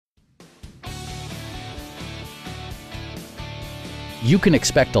You can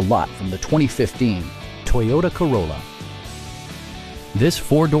expect a lot from the 2015 Toyota Corolla. This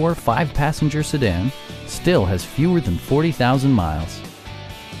four-door, five-passenger sedan still has fewer than 40,000 miles.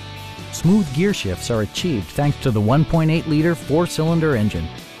 Smooth gear shifts are achieved thanks to the 1.8-liter four-cylinder engine.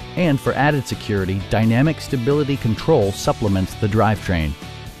 And for added security, dynamic stability control supplements the drivetrain.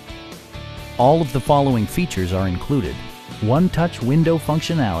 All of the following features are included: one-touch window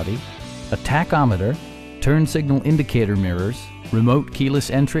functionality, a tachometer, turn signal indicator mirrors, remote keyless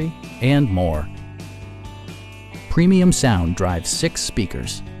entry, and more. Premium sound drives 6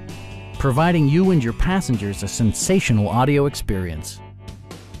 speakers, providing you and your passengers a sensational audio experience.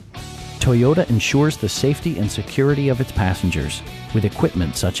 Toyota ensures the safety and security of its passengers with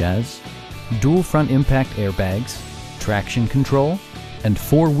equipment such as dual front impact airbags, traction control, and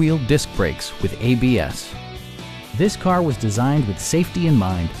 4-wheel disc brakes with ABS. This car was designed with safety in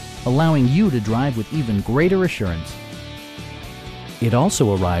mind, allowing you to drive with even greater assurance. It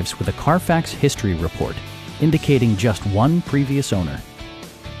also arrives with a Carfax history report, indicating just one previous owner.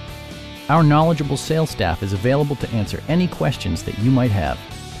 Our knowledgeable sales staff is available to answer any questions that you might have.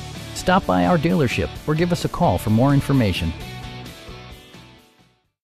 Stop by our dealership or give us a call for more information.